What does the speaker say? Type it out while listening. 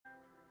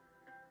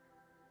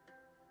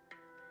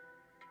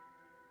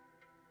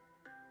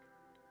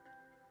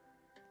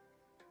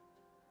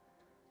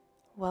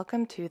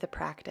Welcome to The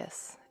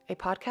Practice, a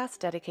podcast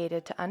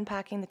dedicated to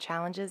unpacking the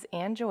challenges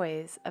and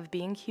joys of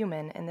being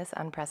human in this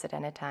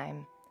unprecedented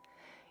time.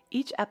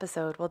 Each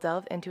episode will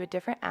delve into a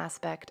different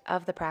aspect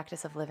of the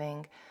practice of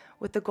living,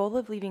 with the goal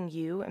of leaving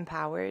you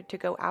empowered to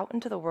go out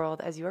into the world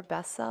as your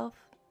best self,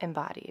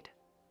 embodied.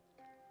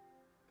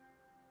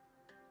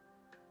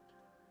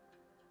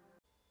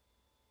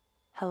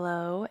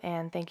 Hello,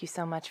 and thank you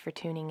so much for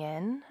tuning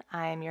in.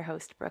 I'm your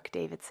host, Brooke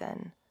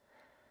Davidson.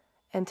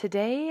 And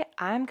today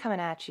I'm coming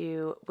at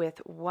you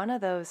with one of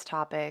those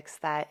topics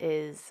that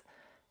is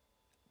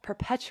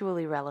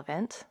perpetually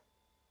relevant: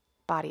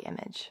 body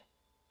image.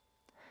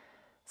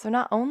 So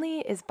not only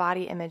is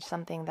body image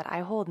something that I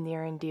hold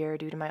near and dear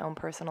due to my own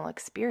personal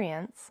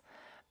experience,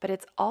 but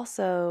it's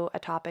also a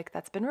topic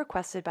that's been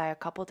requested by a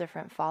couple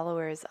different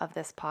followers of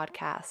this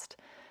podcast.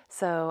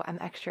 So I'm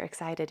extra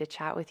excited to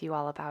chat with you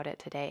all about it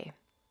today.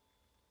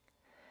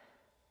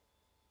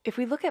 If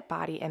we look at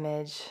body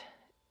image,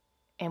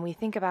 and we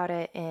think about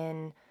it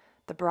in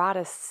the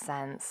broadest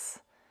sense,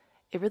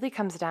 it really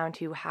comes down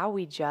to how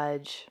we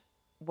judge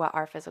what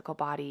our physical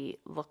body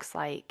looks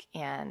like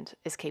and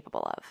is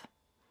capable of.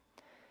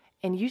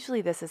 And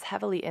usually this is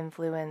heavily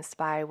influenced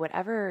by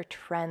whatever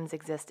trends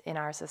exist in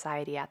our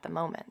society at the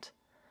moment.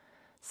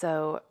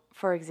 So,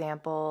 for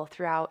example,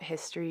 throughout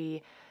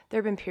history, there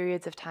have been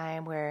periods of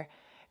time where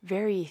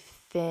very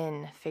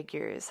thin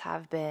figures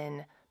have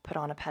been put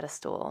on a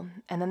pedestal.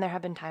 And then there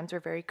have been times where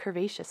very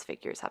curvaceous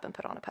figures have been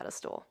put on a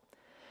pedestal.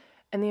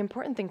 And the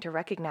important thing to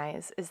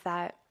recognize is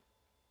that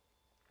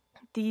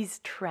these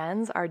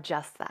trends are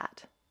just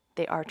that.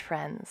 They are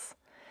trends.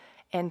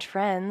 And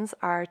trends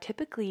are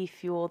typically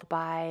fueled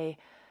by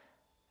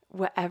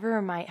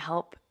whatever might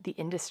help the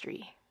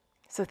industry.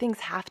 So things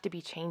have to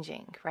be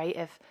changing, right?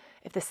 If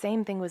the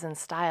same thing was in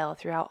style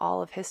throughout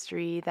all of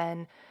history,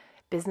 then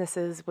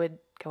businesses would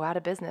go out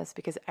of business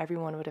because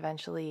everyone would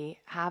eventually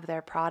have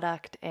their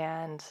product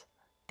and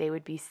they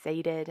would be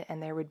sated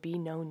and there would be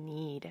no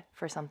need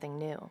for something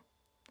new.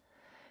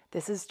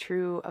 This is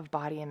true of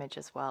body image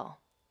as well.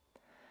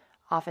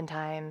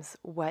 Oftentimes,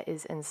 what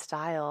is in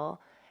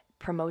style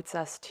promotes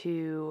us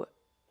to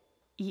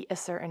eat a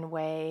certain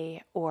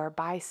way or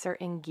buy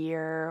certain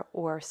gear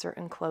or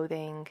certain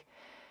clothing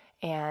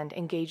and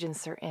engage in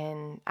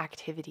certain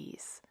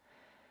activities.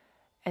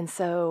 And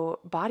so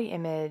body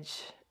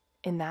image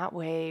in that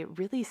way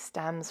really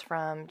stems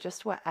from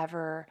just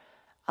whatever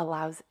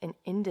allows an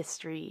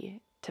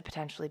industry to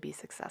potentially be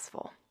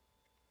successful.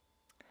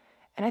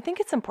 And I think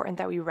it's important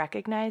that we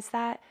recognize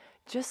that,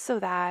 just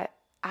so that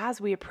as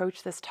we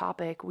approach this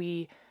topic,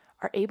 we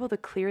are able to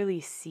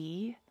clearly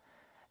see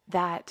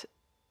that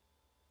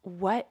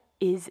what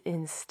is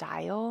in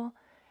style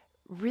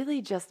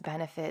really just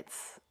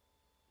benefits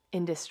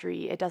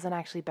industry. It doesn't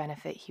actually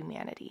benefit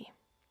humanity.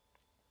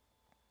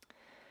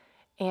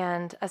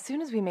 And as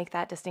soon as we make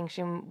that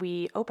distinction,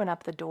 we open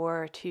up the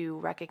door to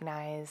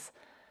recognize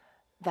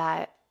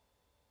that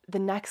the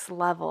next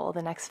level,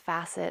 the next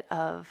facet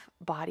of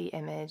body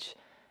image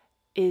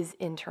is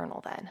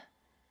internal then.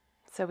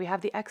 So we have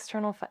the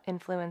external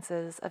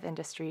influences of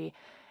industry,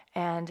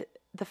 and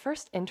the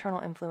first internal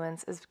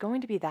influence is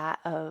going to be that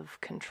of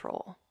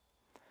control.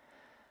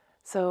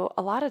 So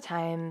a lot of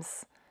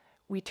times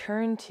we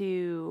turn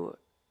to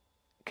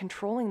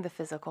controlling the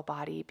physical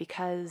body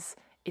because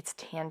it's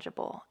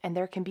tangible, and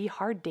there can be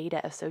hard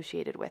data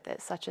associated with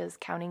it, such as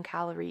counting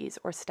calories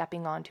or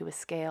stepping onto a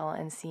scale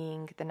and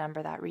seeing the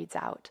number that reads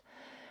out,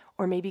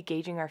 or maybe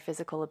gauging our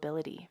physical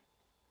ability.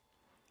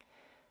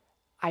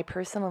 I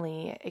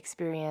personally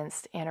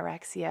experienced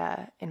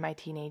anorexia in my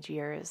teenage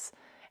years,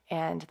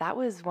 and that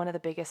was one of the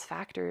biggest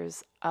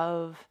factors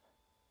of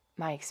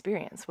my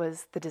experience,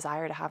 was the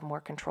desire to have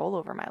more control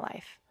over my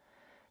life.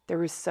 There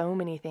were so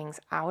many things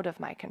out of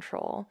my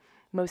control.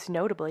 Most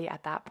notably,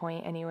 at that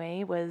point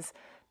anyway, was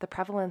the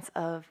prevalence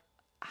of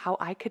how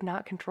I could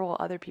not control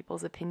other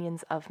people's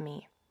opinions of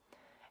me.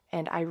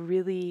 And I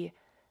really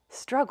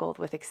struggled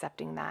with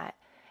accepting that.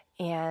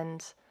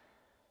 And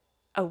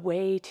a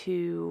way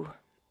to,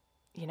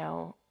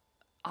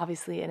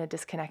 obviously in a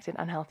disconnected,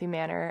 unhealthy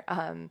manner,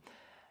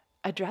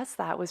 address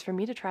that was for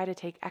me to try to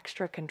take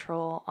extra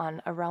control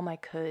on a realm I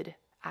could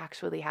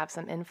actually have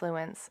some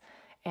influence.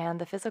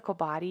 And the physical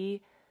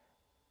body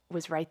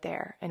was right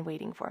there and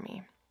waiting for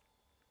me.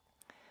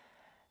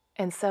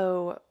 And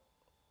so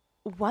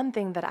one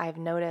thing that I've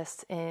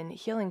noticed in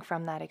healing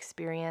from that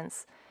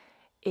experience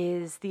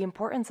is the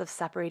importance of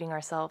separating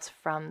ourselves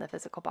from the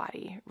physical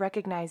body,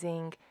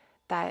 recognizing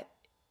that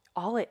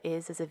all it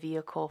is a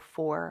vehicle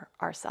for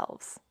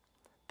ourselves.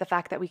 The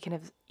fact that we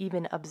can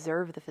even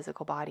observe the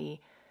physical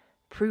body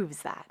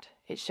proves that.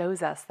 It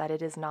shows us that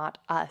it is not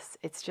us.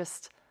 It's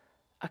just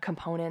a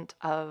component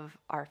of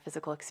our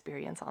physical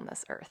experience on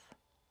this earth.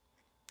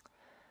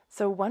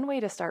 So one way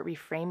to start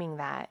reframing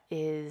that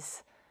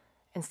is,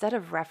 instead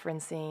of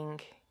referencing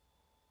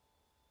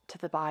to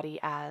the body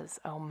as,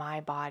 oh,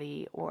 my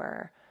body,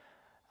 or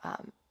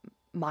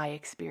my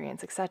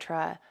experience,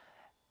 etc.,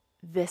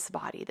 this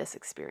body, this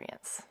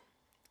experience.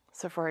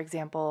 So for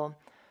example,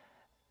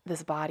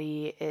 this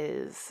body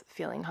is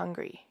feeling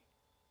hungry.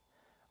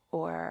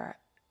 or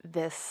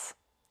this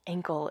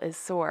ankle is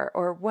sore,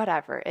 or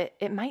whatever.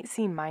 It might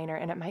seem minor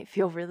and it might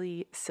feel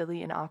really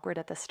silly and awkward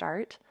at the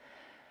start.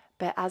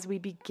 But as we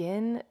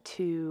begin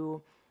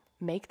to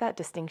make that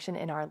distinction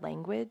in our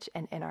language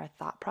and in our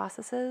thought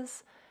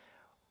processes,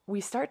 we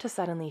start to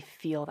suddenly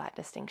feel that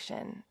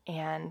distinction,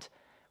 and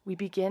we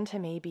begin to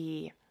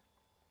maybe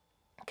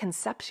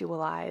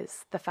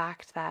conceptualize the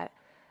fact that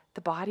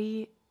the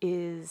body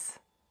is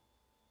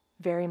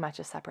very much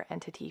a separate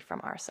entity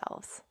from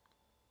ourselves.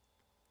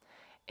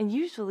 And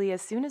usually,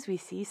 as soon as we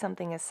see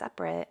something as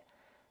separate,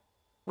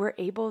 we're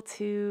able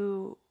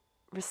to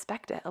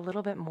respect it a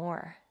little bit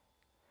more.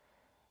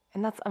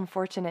 And that's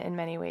unfortunate in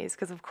many ways,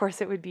 because of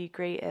course it would be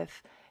great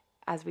if,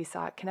 as we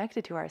saw it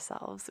connected to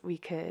ourselves, we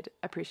could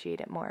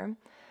appreciate it more.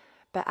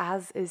 But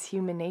as is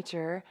human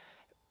nature,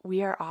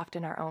 we are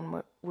often our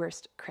own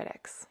worst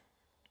critics.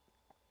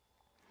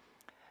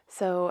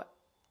 So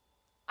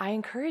I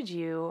encourage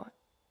you,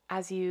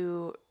 as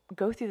you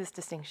go through this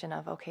distinction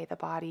of, okay, the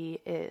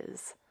body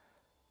is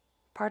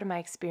part of my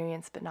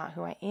experience, but not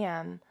who I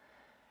am,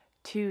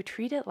 to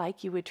treat it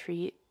like you would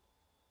treat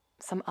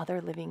some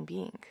other living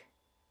being.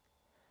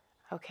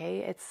 Okay,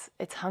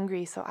 it's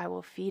hungry, so I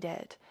will feed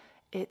it.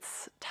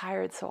 It's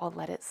tired, so I'll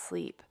let it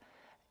sleep.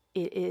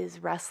 It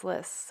is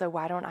restless, so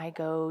why don't I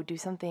go do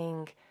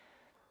something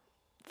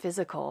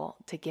physical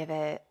to give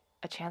it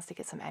a chance to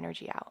get some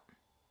energy out?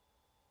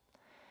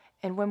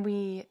 And when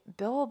we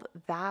build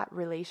that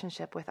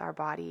relationship with our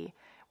body,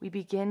 we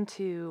begin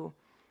to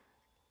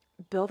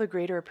build a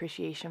greater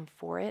appreciation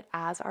for it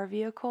as our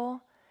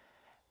vehicle,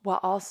 while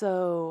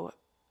also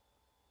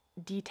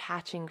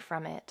detaching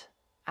from it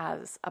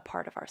as a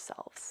part of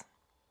ourselves.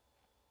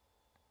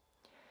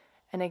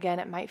 And again,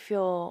 it might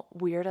feel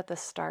weird at the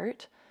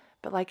start,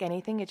 but like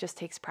anything, it just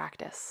takes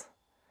practice.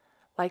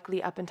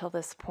 Likely up until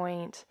this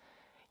point,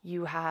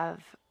 you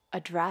have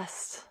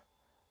addressed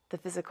the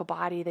physical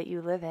body that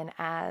you live in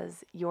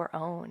as your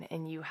own,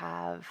 and you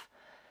have,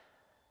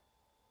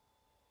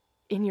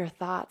 in your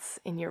thoughts,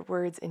 in your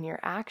words, in your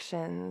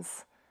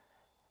actions,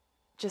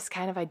 just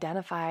kind of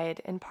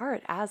identified in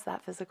part as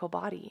that physical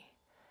body.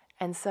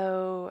 And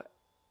so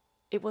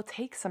it will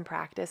take some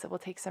practice, it will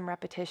take some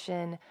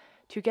repetition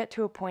to get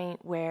to a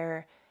point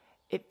where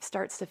it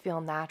starts to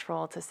feel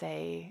natural to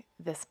say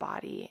this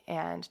body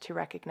and to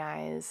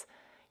recognize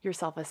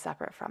yourself as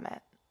separate from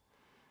it.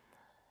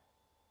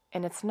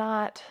 And it's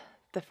not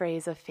the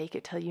phrase of fake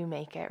it till you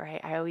make it,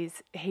 right? I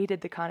always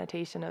hated the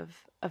connotation of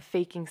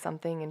faking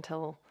something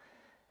until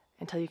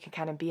you can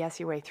kind of BS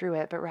your way through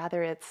it, but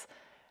rather it's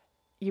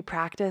you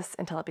practice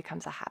until it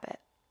becomes a habit.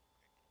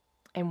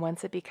 And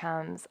once it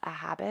becomes a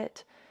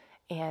habit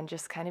and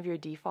just kind of your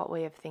default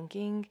way of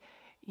thinking,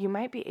 you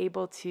might be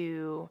able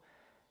to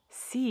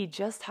see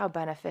just how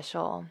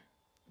beneficial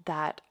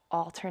that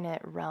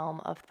alternate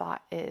realm of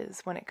thought is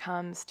when it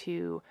comes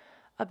to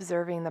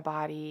observing the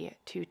body,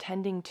 to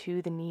tending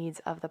to the needs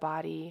of the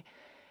body,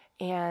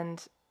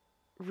 and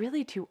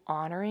really to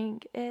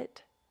honoring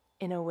it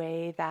in a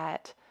way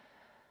that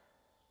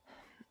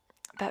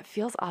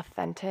feels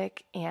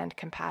authentic and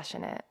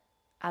compassionate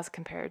as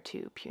compared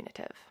to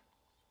punitive.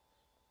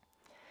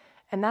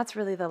 And that's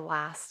really the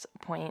last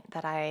point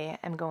that I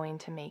am going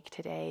to make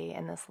today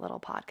in this little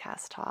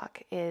podcast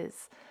talk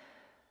is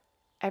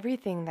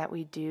everything that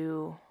we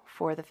do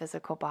for the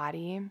physical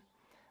body,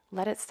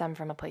 let it stem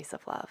from a place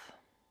of love.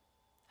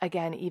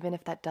 Again, even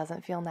if that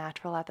doesn't feel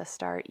natural at the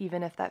start,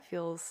 even if that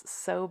feels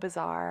so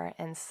bizarre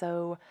and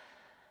so,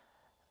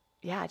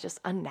 just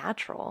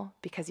unnatural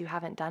because you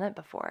haven't done it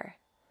before,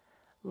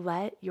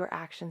 let your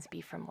actions be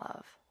from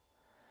love.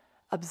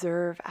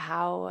 Observe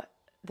how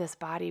this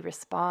body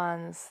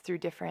responds through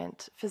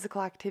different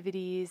physical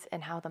activities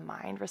and how the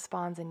mind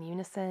responds in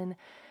unison.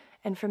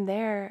 And from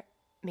there,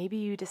 maybe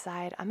you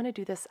decide, I'm going to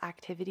do this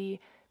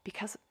activity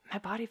because my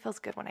body feels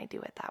good when I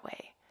do it that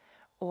way.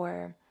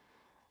 Or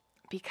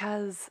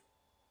because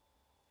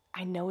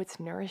I know it's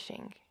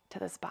nourishing to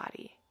this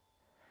body.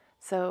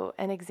 So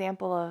an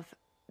example of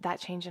that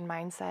change in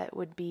mindset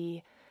would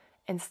be,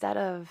 instead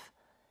of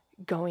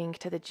going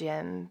to the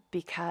gym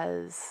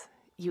because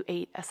you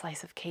ate a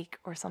slice of cake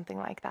or something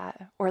like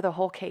that, or the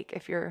whole cake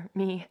if you're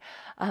me,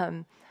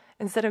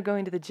 instead of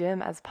going to the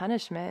gym as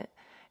punishment,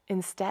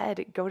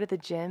 instead go to the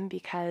gym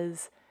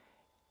because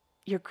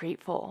you're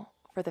grateful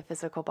for the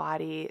physical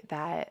body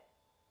that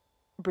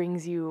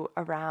brings you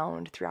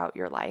around throughout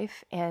your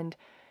life, and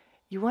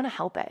you want to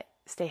help it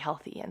stay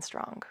healthy and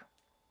strong,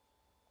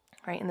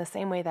 right? In the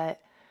same way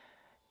that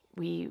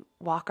we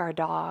walk our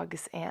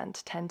dogs and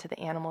tend to the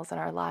animals in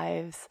our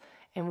lives,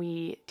 and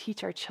we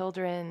teach our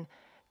children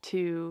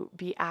to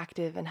be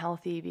active and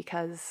healthy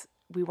because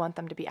we want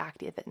them to be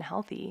active and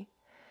healthy,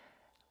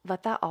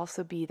 let that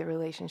also be the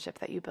relationship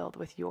that you build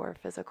with your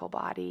physical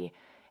body,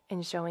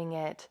 and showing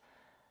it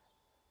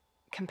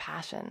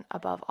compassion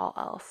above all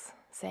else,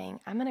 saying,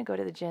 I'm going to go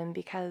to the gym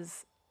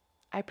because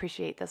I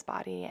appreciate this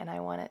body and I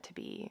want it to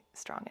be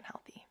strong and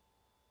healthy.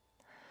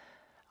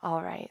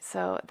 All right,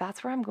 so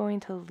that's where I'm going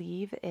to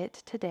leave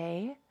it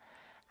today.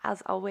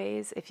 As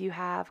always, if you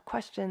have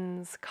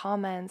questions,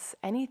 comments,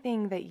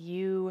 anything that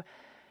you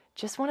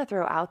just want to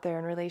throw out there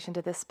in relation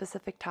to this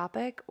specific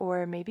topic,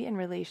 or maybe in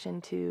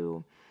relation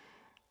to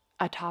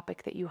a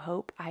topic that you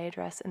hope I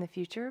address in the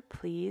future,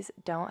 please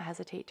don't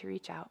hesitate to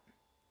reach out.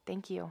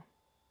 Thank you.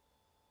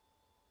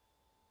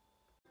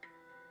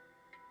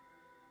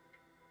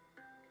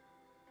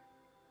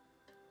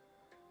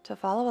 To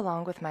follow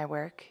along with my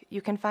work,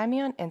 you can find me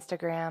on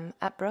Instagram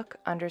at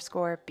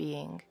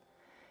Brooke_being.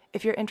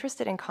 If you're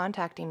interested in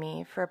contacting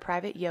me for a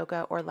private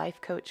yoga or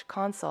life coach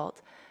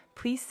consult,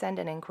 please send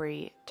an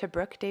inquiry to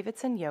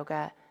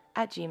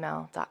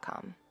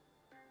brookedavidsonyoga@gmail.com.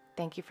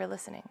 Thank you for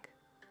listening.